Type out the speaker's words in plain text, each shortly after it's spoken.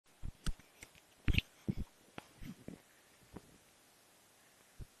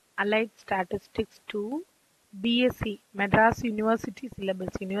Allied Statistics 2 BSc Madras University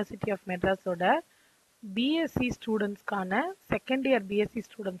syllabus University of Madras ஓட BSc ஸ்டூடெண்ட்ஸ்க்கான second year BSc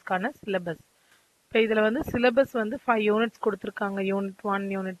ஸ்டூடெண்ட்ஸ்க்கான syllabus. இப்போ இதில் வந்து syllabus வந்து 5 யூனிட்ஸ் கொடுத்துருக்காங்க. யூனிட் 1,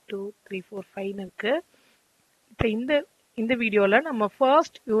 யூனிட் 2, 3, 4, 5 இருக்கு. இப்போ இந்த வீடியோவில் நம்ம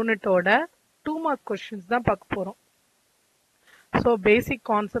ஃபர்ஸ்ட் யூனிட்டோட 2 மார்க் கொஸ்டின்ஸ் தான் பார்க்க போகிறோம். So basic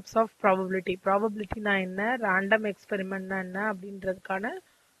concepts of probability, ப்ராபபிலிட்டினா என்ன, ரேண்டம் எக்ஸ்பெரிமெண்ட்னா என்ன அப்படின்றதுக்கான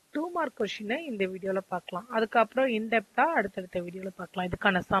 2 மார்க் கொஸ்டினை இந்த வீடியோவில் பார்க்கலாம். அதுக்கப்புறம் இன்டெப்த்தாக அடுத்தடுத்த வீடியோவில் பார்க்கலாம்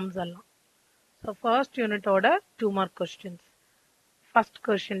இதுக்கான சம்ஸ் எல்லாம். So first யூனிட்டோட 2 mark questions. First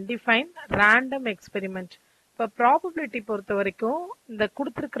question, define random experiment. இப்போ ப்ராபபிலிட்டி பொறுத்த வரைக்கும் இந்த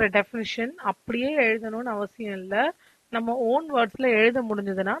கொடுத்துருக்கிற டெஃபினிஷன் அப்படியே எழுதணும்னு அவசியம் இல்லை. நம்ம ஓன் வேர்ட்ஸில் எழுத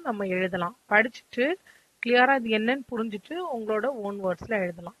முடிஞ்சதுன்னா நம்ம எழுதலாம். படிச்சுட்டு கிளியராக இது என்னன்னு புரிஞ்சுட்டு உங்களோட ஓன் வேர்ட்ஸில்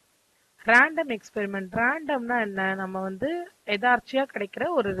எழுதலாம். ரேண்டம் எக்ஸ்பெரிமெண்ட், ரேண்டம்னா என்ன, நம்ம வந்து எதார்ச்சியாக கிடைக்கிற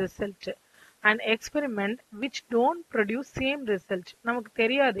ஒரு result. And experiment which don't produce same result. நமக்கு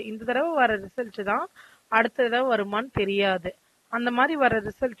தெரியாது இந்த தடவை வர ரிசல்ட் தான் அடுத்த தடவை வருமானு தெரியாது. அந்த மாதிரி வர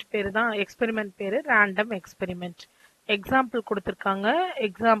ரிசல்ட் பேர் தான் எக்ஸ்பெரிமெண்ட் பேர் ரேண்டம் எக்ஸ்பெரிமெண்ட். எக்ஸாம்பிள் கொடுத்துருக்காங்க.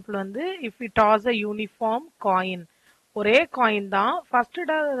 எக்ஸாம்பிள் வந்து if you toss a uniform coin, ஒரே காயின் தான். ஃபர்ஸ்ட்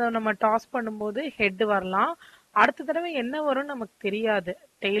தடவை நம்ம டாஸ் பண்ணும்போது ஹெட் வரலாம், அடுத்த தடவை என்ன வரும்னு நமக்கு தெரியாது.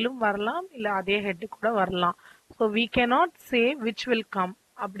 டெய்லும் வரலாம், இல்ல அதே ஹெட் கூட வரலாம். So we cannot say which will come.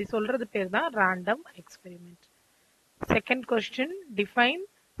 அப்படி சொல்றது பேர் தான் random experiment. Second question, define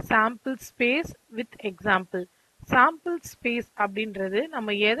sample space with example. Sample space அப்படின்றது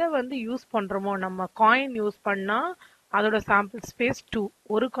நம்ம எதை வந்து யூஸ் பண்றோமோ, நம்ம காயின் யூஸ் பண்ணா அதோட சாம்பிள் ஸ்பேஸ் 2,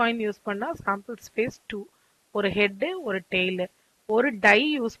 ஒரு காயின் யூஸ் பண்ணா சாம்பிள் ஸ்பேஸ் 2, ஒரு ஹெட் ஒரு டெய்லு. ஒரு டை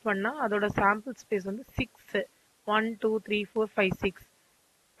யூஸ் பண்ணா அதோட சாம்பிள் ஸ்பேஸ் வந்து 6, 1 2 3 4 5 6.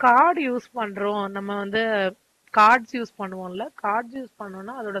 கார்டு யூஸ் பண்றோம், நம்ம வந்து கார்ட்ஸ் யூஸ் பண்ணுவோம்ல, கார்ட்ஸ் யூஸ்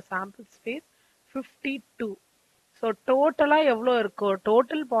பண்ணோம்னா அதோட சாம்பிள் ஸ்பேஸ் 52. ஸோ டோட்டலா எவ்வளோ இருக்கோ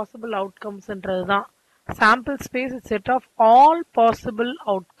டோட்டல் பாசிபிள் அவுட்கம்ஸ்ன்றது தான் sample space set of all possible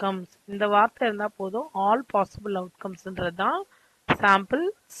outcomes. இந்த வார்த்தை இருந்தா போதும், ஆல் பாசிபிள் அவுட்கம்ஸ்ன்றது தான் sample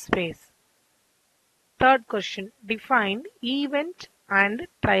space. Third question, define event and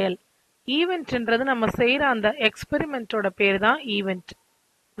trial. ஈவெண்ட்ன்றது நம்ம செய்யற அந்த எக்ஸ்பெரிமெண்டோட பேர் தான் ஈவெண்ட்.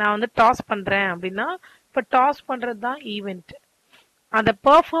 நான் வந்து டாஸ் பண்றேன் அப்படின்னா இப்ப டாஸ் பண்றது தான் ஈவெண்ட். அதை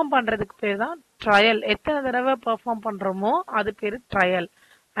பெர்ஃபார்ம் பண்றதுக்கு பேர் தான் ட்ரையல். எத்தனை தடவை பெர்ஃபார்ம் பண்றோமோ அது பேரு trial.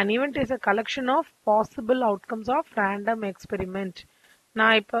 An event is a collection of possible outcomes of random experiment.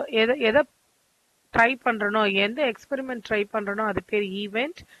 நான் இப்போ எதை ட்ரை பண்றனோ, எந்த எக்ஸ்பெரிமெண்ட் ட்ரை பண்றனோ அது பேர்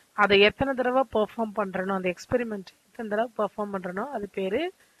ஈவெண்ட். அதை எத்தனை தடவை பெர்ஃபார்ம் பண்றனோ, அந்த எக்ஸ்பெரிமெண்ட் எத்தனை தடவை பெர்ஃபார்ம் பண்றனோ அது பேரு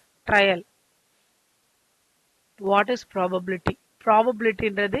trial. What is probability?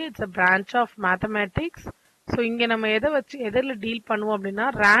 ப்ராபபிலிட்டின்றது it's a branch of mathematics. So இங்க நம்ம எதில் டீல் பண்ணுவோம் அப்படின்னா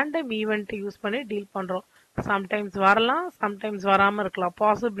ரேண்டம் ஈவெண்ட் யூஸ் பண்ணி டீல் பண்றோம். சம்டைம்ஸ் வரலாம், சம்டைம்ஸ் வராம இருக்கலாம்.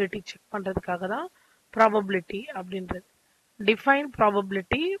 பாசிபிலிட்டி செக் பண்றதுக்காக தான் ப்ராபபிலிட்டி அப்படின்றது. Define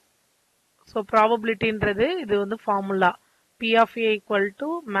probability. ஸோ ப்ராபபிலிட்டின்றது இது வந்து formula P of A equal to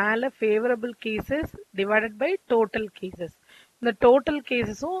மேல favourable cases divided by total cases. இந்த டோட்டல்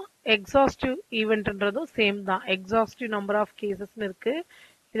கேசஸும் எக்ஸாஸ்டிவ் ஈவெண்ட்ன்றதும் சேம் தான். எக்ஸாஸ்டிவ் நம்பர் ஆஃப் கேசஸ்ன்னு இருக்கு.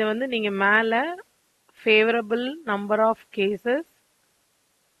 இதை வந்து நீங்க மேல ஃபேவரபிள் நம்பர் ஆஃப் கேசஸ்,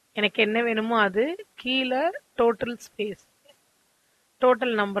 எனக்கு என்ன வேணுமோ அது, கீழே total space,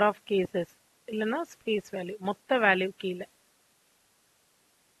 total number of cases, இல்லைன்னா ஸ்பேஸ் வேல்யூ, மொத்த வேல்யூ கீழே.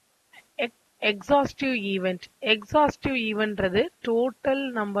 Exhaustive event. Exhaustive ஈவெண்ட்றது total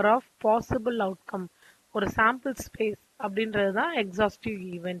number of possible outcome. ஒரு சாம்பிள் ஸ்பேஸ் அப்படின்றது தான் எக்ஸாஸ்டிவ்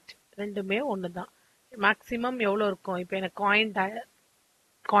ஈவெண்ட். ரெண்டுமே ஒன்று தான். மேக்சிமம் எவ்வளோ இருக்கும், இப்போ எனக்கு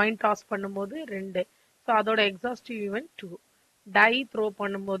காயின் டாஸ் பண்ணும்போது 2, ஸோ அதோட எக்ஸாஸ்டிவ் ஈவெண்ட் 2. டை த்ரோ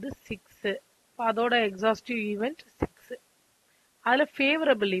பண்ணும்போது 6, அதோட எக்ஸாஸ்டிவ் ஈவெண்ட் 6. அதுல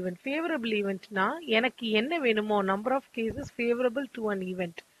ஃபேவரபிள் ஈவெண்ட். ஃபேவரபிள் ஈவெண்ட்னா எனக்கு என்ன வேணுமோ, number of cases favourable to an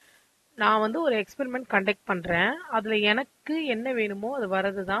event. நான் வந்து ஒரு எக்ஸ்பெரிமெண்ட் கண்டக்ட் பண்றேன், அதுல எனக்கு என்ன வேணுமோ அது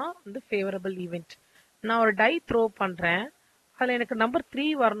வர்றது தான் வந்து ஃபேவரபிள் ஈவெண்ட். நான் ஒரு டை த்ரோ பண்றேன், அதுல எனக்கு நம்பர் 3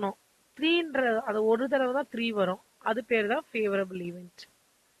 வரணும். 3ன்ற அது ஒரு தடவை தான் 3 வரும், அது பேர் தான் favourable event.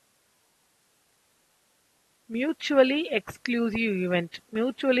 Mutually exclusive event.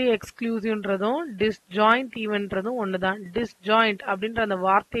 Mutually எக்ஸ்க்ளூசிவ்ன்றதும் disjoint ஈவெண்ட்றதும் ஒண்ணுதான். டிஸ்ஜாயிண்ட் அப்படின்ற அந்த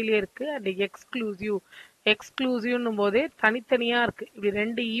வார்த்தையிலே இருக்கு. அண்ட் எக்ஸ்க்ளூசிவ், எக்ஸ்க்ளூசிவ்னும் போதே தனித்தனியா இருக்கு. இப்படி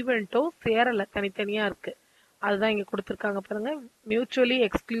 2 ஈவெண்ட்டும் சேரல, தனித்தனியா இருக்கு. அதுதான் இங்க கொடுத்துருக்காங்க பாருங்க. Mutually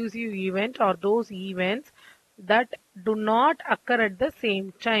exclusive event are those events that to not occur at the same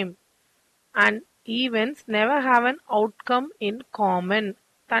time and events never have an outcome in common.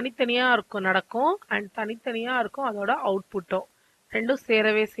 தனித்தனியா இருக்கும் நடக்கும், அண்ட் தனித்தனியா இருக்கும் அதோட அவுட்புட்டும். ரெண்டும்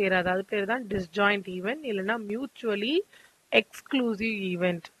சேரவே சேராது. அது பேர் தான் டிஸ்ஜாயிண்ட் ஈவெண்ட் இல்லைன்னா மியூச்சுவலி எக்ஸ்க்ளூசிவ்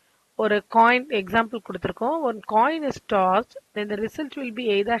ஈவெண்ட். ஒரு காயின் எக்ஸாம்பிள் கொடுத்துருக்கோம். ஒரு coin is tossed, then the result will be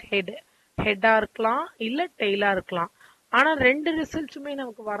either ஹெட்டா இருக்கலாம் இல்ல டெய்லா இருக்கலாம். ஆனா ரெண்டு ரிசல்ட்ஸுமே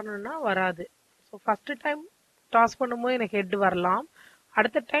நமக்கு வரணும்னா வராது. ஸோ ஃபர்ஸ்ட் டைம் டாஸ் பண்ணும்போது எனக்கு ஹெட் வரலாம்,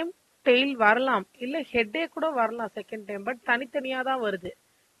 அடுத்த டைம் டெய்ல் வரலாம், இல்ல ஹெட்டே கூட வரலாம் செகண்ட் டைம். பட் தனித்தனியா தான் வருது,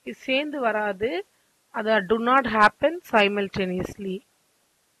 இது சேர்ந்து வராது. அது டு நாட் ஹேப்பன் சைமல்டேனியஸ்லி.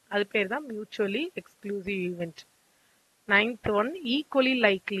 அது பேர் தான் mutually exclusive event. Ninth one equally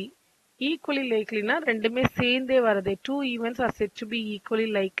likely. Equally லைக்லினா ரெண்டுமே சேர்ந்தே வருது. Two events R set to be equally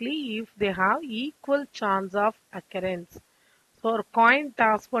likely if they have equal chance of occurrence. So ஒரு காயின்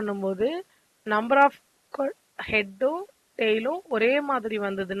டாஸ் பண்ணும்போது நம்பர் ஆஃப் ஹெட்டும் டெய்லும் ஒரே மாதிரி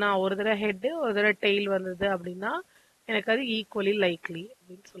வந்ததுன்னா, ஒரு தடவை ஹெட் ஒரு தடவை டெய்ல் வந்தது அப்படின்னா எனக்கு அது ஈக்குவலி லைக்லி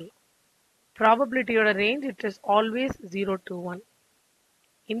அப்படின்னு சொல்லலாம். ப்ராபபிலிட்டியோட range it is always 0 to 1.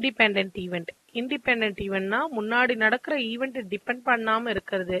 Independent event. Independent ஈவெண்ட்னா முன்னாடி நடக்கிற ஈவெண்ட் டிபெண்ட் பண்ணாம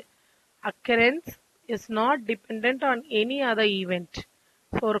இருக்கிறது. Occurrence is not depend on any other event.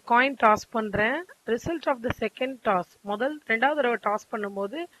 So ஒரு காயின் டாஸ் பண்றேன், result of the second toss, ரெண்டாவது தடவை டாஸ்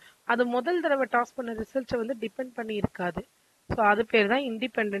பண்ணும்போது அது முதல் தடவை டாஸ் பண்ண ரிசல்ட்டை வந்து டிபெண்ட் பண்ணி இருக்காது. ஸோ அது பேர் தான்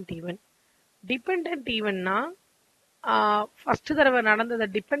இண்டிபெண்டன்ட் ஈவெண்ட். டிபெண்டன்ட் ஈவெண்ட்னா ஃபர்ஸ்ட் தடவை நடந்ததை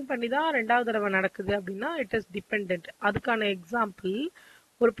டிபெண்ட் பண்ணி தான் ரெண்டாவது தடவை நடக்குது அப்படின்னா இட் இஸ் டிபெண்டன்ட். அதுக்கான எக்ஸாம்பிள்,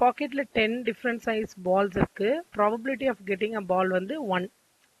 ஒரு பாக்கெட்ல 10 டிஃப்ரெண்ட் சைஸ் பால்ஸ் இருக்கு. ப்ராபபிலிட்டி ஆஃப் கெட்டிங் அ பால் வந்து 1.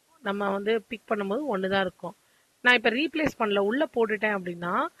 நம்ம வந்து பிக் பண்ணும்போது 1 தான் இருக்கும். நான் இப்போ ரீப்ளேஸ் பண்ணல, உள்ள போட்டுட்டேன்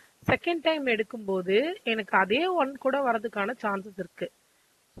அப்படின்னா செகண்ட் டைம் எடுக்கும்போது எனக்கு அதே 1 கூட வரதுக்கான சான்சஸ் இருக்கு.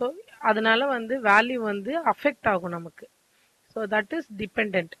 ஸோ அதனால வந்து வேல்யூ வந்து அஃபெக்ட் ஆகும் நமக்கு. So that is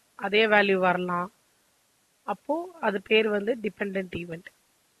dependent. அதே வேல்யூ வரலாம், அப்போ அது பேர் வந்து dependent event.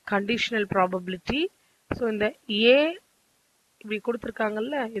 Conditional probability. So இந்த ஏ இப்படி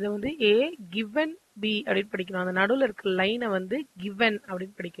கொடுத்துருக்காங்கல்ல, இதை வந்து ஏ கிவன் பி அப்படின்னு படிக்கணும். அந்த நடுவில் இருக்கிற லைனை வந்து கிவன்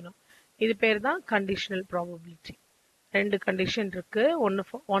அப்படின்னு படிக்கணும். இது பேர் தான் கண்டிஷனல் ப்ராபபிலிட்டி. ரெண்டு கண்டிஷன் இருக்கு.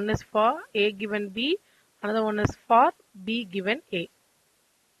 One is for A given B, another one is for b given a.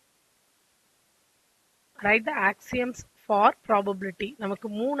 Write the axioms for probability. நமக்கு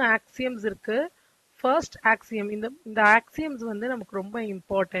 3 axioms இருக்கு. ஃபர்ஸ்ட் ஆக்சியம், இந்த ஆக்சியம்ஸ் வந்து நமக்கு ரொம்ப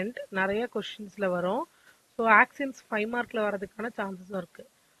இம்பார்ட்டன்ட், நிறைய கொஸ்டின்ஸ்ல வரும். ஸோ ஆக்சியம்ஸ் 5 மார்க்ல வரதுக்கான சான்சஸும் இருக்கு.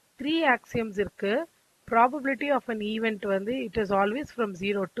 3 ஆக்சியம்ஸ் இருக்கு. ப்ராபபிலிட்டி ஆஃப் அன் ஈவெண்ட் வந்து it is always from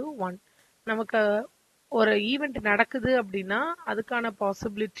 0 to 1. நமக்கு ஒரு ஈவெண்ட் நடக்குது அப்படின்னா அதுக்கான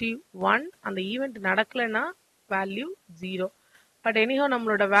பாசிபிலிட்டி 1. அந்த ஈவெண்ட் நடக்கலைன்னா வேல்யூ 0. பட் எனிஹோ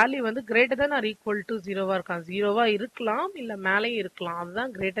நம்மளோட வேல்யூ வந்து greater than R equal to 0வா இருக்கலாம். 0வா இருக்கலாம், இல்ல மேலேயும் இருக்கலாம்.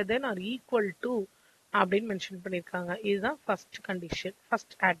 அதுதான் greater than R equal to அப்படின்னு மென்ஷன் பண்ணியிருக்காங்க. இதுதான் first condition,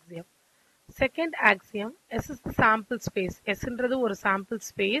 first Axiom. Second Axiom, S is the sample space. எஸ்ன்றது ஒரு சாம்பிள்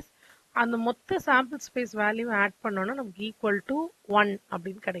ஸ்பேஸ். அந்த மொத்த சாம்பிள் ஸ்பேஸ் வேல்யூ ஆட் பண்ணோம்னா நமக்கு ஈக்குவல் டு 1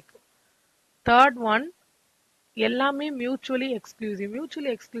 அப்படின்னு கிடைக்கும். தேர்ட் ஒன், எல்லாமே மியூச்சுவலி எக்ஸ்க்ளூசிவ்.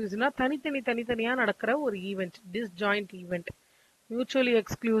 மியூச்சுவலி எக்ஸ்க்ளூசிவ்னா தனித்தனியா நடக்கிற ஒரு ஈவெண்ட், டிஸ்ஜாயிண்ட் ஈவெண்ட். மியூச்சுவலி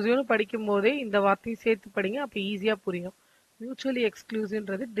எக்ஸ்க்ளூசிவ்னு படிக்கும் போதே இந்த வார்த்தையும் சேர்த்து படிங்க, அப்போ ஈஸியா புரியும். Mutually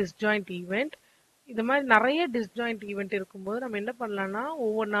எக்ஸ்க்ளூசிவ்ன்றது disjoint event. இது மாதிரி நிறைய டிஸ்ஜாயிண்ட் ஈவெண்ட் இருக்கும்போது நம்ம என்ன பண்ணலாம்னா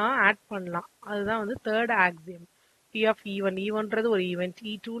ஒவ்வொன்றா ஆட் பண்ணலாம். அதுதான் வந்து third Axiom. P of even. ஈவன்றது ஒரு ஈவெண்ட்,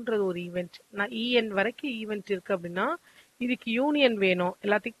 E2ன்றது ஒரு ஈவெண்ட். நான் EN வரைக்கும் ஈவெண்ட் இருக்கு அப்படின்னா இதுக்கு யூனியன் வேணும்,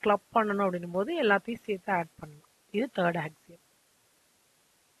 எல்லாத்தையும் கிளப் பண்ணணும் அப்படின்னும் போது எல்லாத்தையும் சேர்த்து ஆட் பண்ணலாம். இது தேர்ட் ஆக்சியம்.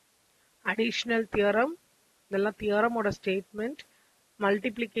 அடிஷனல் தியரம், இதெல்லாம் தியரமோட statement.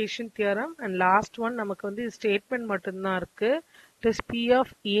 Multiplication theorem and last one நமக்கு வந்து ஸ்டேட்மெண்ட் மட்டும்தான் இருக்கு. It is P of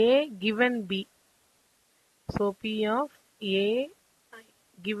A given B. So P of A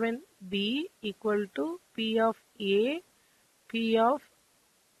given B equal to P of A, P of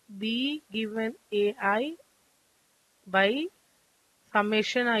B given AI by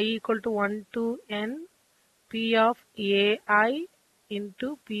summation I equal to 1 to n P of AI into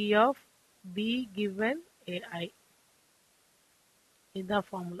P of B given AI. இதுதான்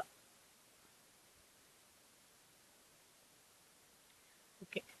formula.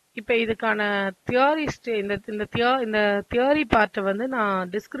 Okay, இப்போ இதுக்கான theory இந்த theory பார்ட்டை வந்து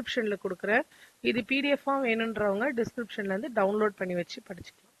நான் டிஸ்கிரிப்ஷன்ல கொடுக்குறேன். இது PDF வேணுன்றவங்க டிஸ்கிரிப்ஷன்ல இருந்து டவுன்லோட் பண்ணி வச்சு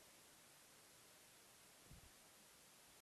படிச்சுக்கலாம்.